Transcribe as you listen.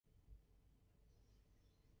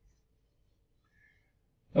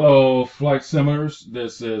Hello, flight simmers.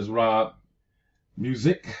 This is Rob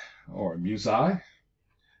Music or Musi.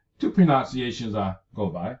 Two pronunciations I go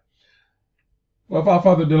by. Well, without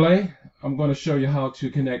further delay, I'm going to show you how to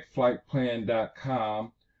connect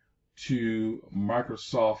FltPlan.com to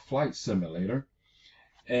Microsoft Flight Simulator.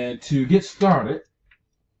 And to get started,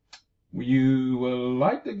 you will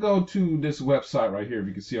like to go to this website right here. If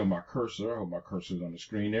you can see on my cursor, I hope my cursor is on the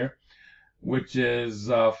screen there, which is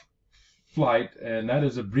Flight, and that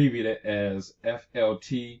is abbreviated as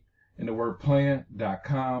FLT in the word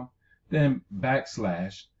plan.com, then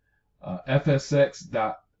backslash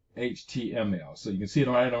fsx.html. So you can see it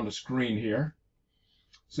right on the screen here.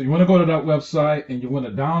 So you want to go to that website and you want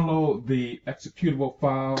to download the executable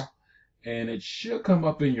file, and it should come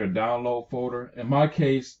up in your download folder. In my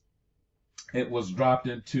case, it was dropped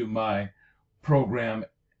into my program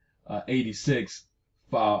 86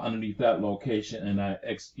 file underneath that location, and I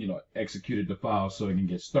executed the file so it can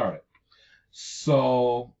get started.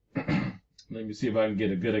 So let me see if I can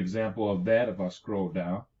get a good example of that if I scroll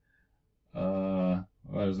down. Well,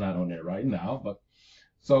 it's not on there right now, but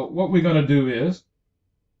so what we're going to do is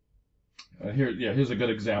here's a good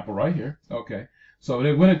example right here. Okay, so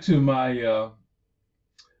it went into my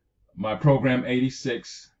my program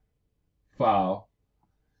 86 file,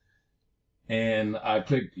 and I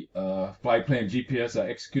clicked FltPlan GPS. I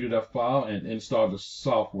executed that file and installed the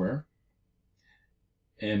software,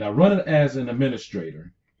 and I run it as an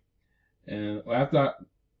administrator. And after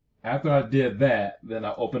I did that, then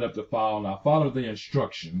I open up the file and I follow the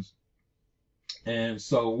instructions. And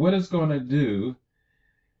so what it's going to do,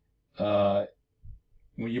 when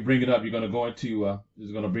you bring it up, you're going to go into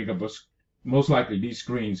it's going to bring up most likely these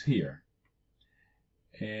screens here.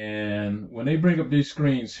 And when they bring up these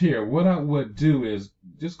screens here, what I would do is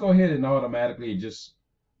just go ahead and automatically just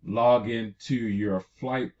log into your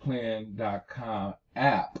FltPlan.com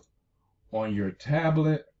app on your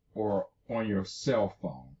tablet or on your cell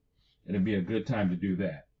phone. It'll be a good time to do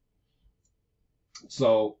that.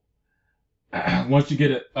 So once you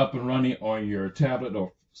get it up and running on your tablet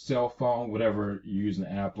or cell phone, whatever you're using,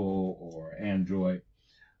 Apple or Android,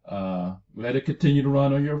 let it continue to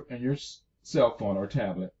run on your cell phone or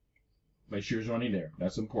tablet. Make sure it's running there.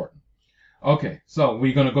 That's important. Okay, so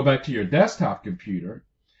we're going to go back to your desktop computer,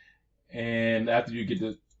 and after you get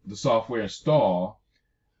the software installed,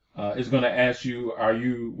 it's going to ask you,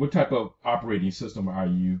 what type of operating system are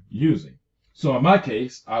you using? So in my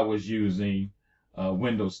case, I was using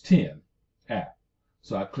Windows 10 app.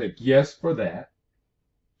 So I click yes for that,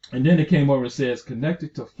 and then it came over and says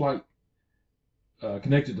connected to Flight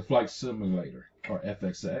Simulator, or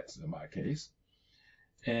FSX in my case.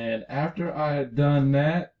 And after I had done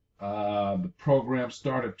that, the program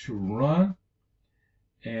started to run,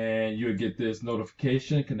 and you would get this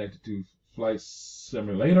notification connected to Flight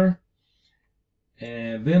Simulator.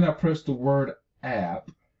 And then I pressed the word app,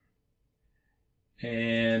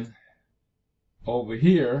 and over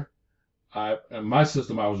here, in my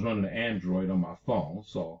system, I was running Android on my phone.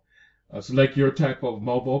 So select your type of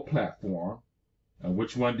mobile platform.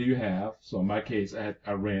 Which one do you have? So in my case, I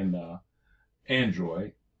ran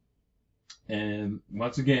Android, and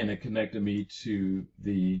once again it connected me to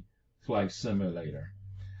the Flight Simulator.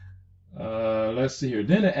 Let's see here.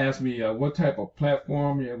 Then it asked me what type of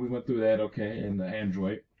platform. Yeah, we went through that. Okay, and the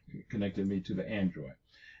Android connected me to the Android.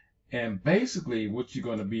 And basically, what you're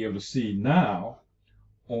going to be able to see now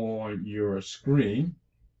on your screen,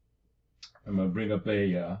 I'm going to bring up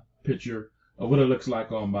a picture of what it looks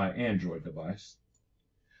like on my Android device.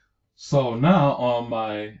 So now on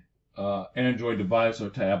my Android device or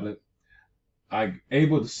tablet, I'm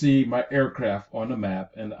able to see my aircraft on the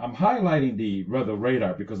map, and I'm highlighting the weather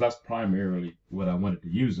radar because that's primarily what I wanted to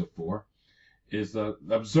use it for, is to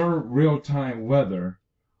observe real-time weather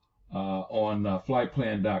on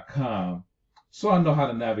FltPlan.com, so I know how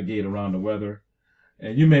to navigate around the weather.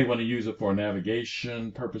 And you may want to use it for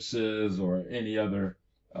navigation purposes or any other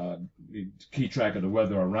keep track of the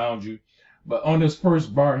weather around you. But on this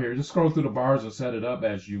first bar here, just scroll through the bars and set it up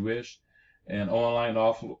as you wish. And online,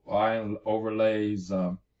 offline overlays.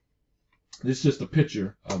 This is just a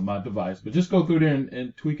picture of my device, but just go through there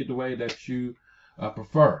and tweak it the way that you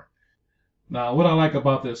prefer. Now, what I like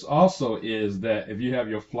about this also is that if you have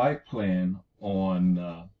your flight plan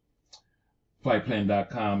on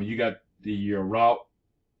FltPlan.com, you got your route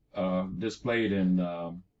displayed and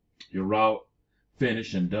your route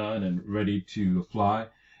finished and done and ready to fly.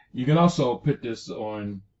 You can also put this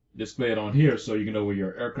on, display it on here so you can know where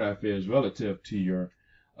your aircraft is relative to your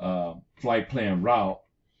flight plan route,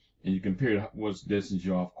 and you compare what distance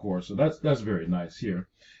you're off course. So that's very nice here.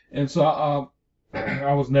 And so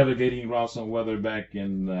I was navigating around some weather back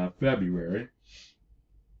in February,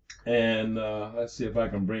 and let's see if I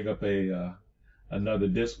can bring up a another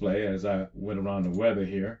display as I went around the weather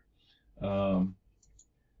here. Um,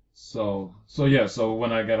 so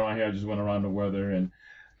when I got on here, I just went around the weather,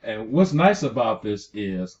 and what's nice about this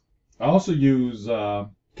is I also use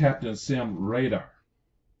Captain Sim radar.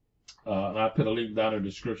 And I put a link down in the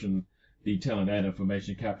description detailing that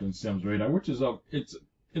information, Captain Sim's radar, which is it's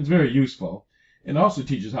very useful, and also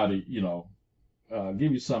teaches how to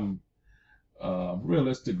give you some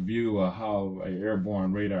realistic view of how a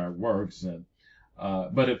airborne radar works, and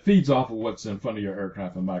but it feeds off of what's in front of your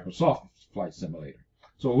aircraft in Microsoft Flight Simulator.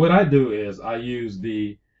 So what I do is I use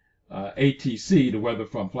the ATC, the weather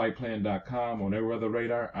from FltPlan.com on their weather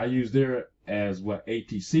radar. I use there as what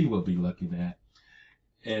ATC will be looking at,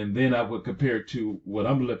 and then I would compare it to what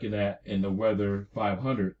I'm looking at in the Weather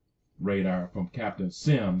 500 radar from Captain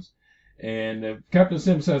Sims. And if Captain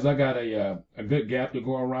Sims says I got a good gap to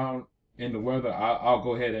go around in the weather, I'll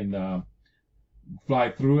go ahead and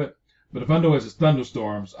fly through it. But if I know it's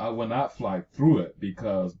thunderstorms, I will not fly through it,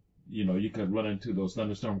 because you could run into those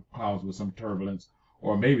thunderstorm clouds with some turbulence,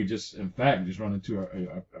 or maybe just in fact just run into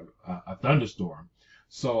a thunderstorm.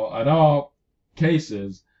 So in all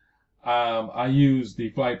cases, I use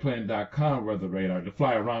the FltPlan.com weather radar to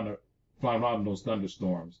fly around those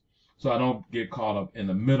thunderstorms, so I don't get caught up in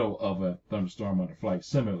the middle of a thunderstorm on the flight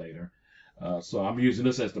simulator. So I'm using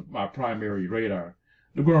this as my primary radar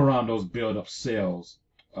to go around those build-up cells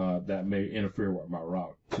that may interfere with my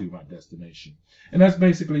route to my destination. And that's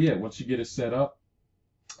basically it. Once you get it set up,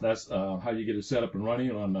 that's how you get it set up and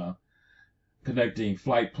running on connecting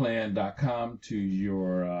FltPlan.com to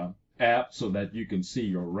your app, so that you can see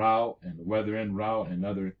your route and the weather en route and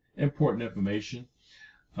other important information.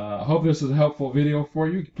 I hope this is a helpful video for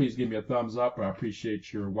you. Please give me a thumbs up. I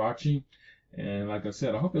appreciate your watching. And like I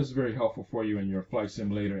said, I hope this is very helpful for you in your flight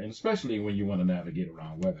simulator, and especially when you want to navigate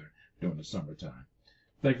around weather during the summertime.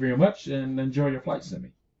 Thank you very much, and enjoy your flight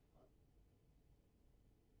simming.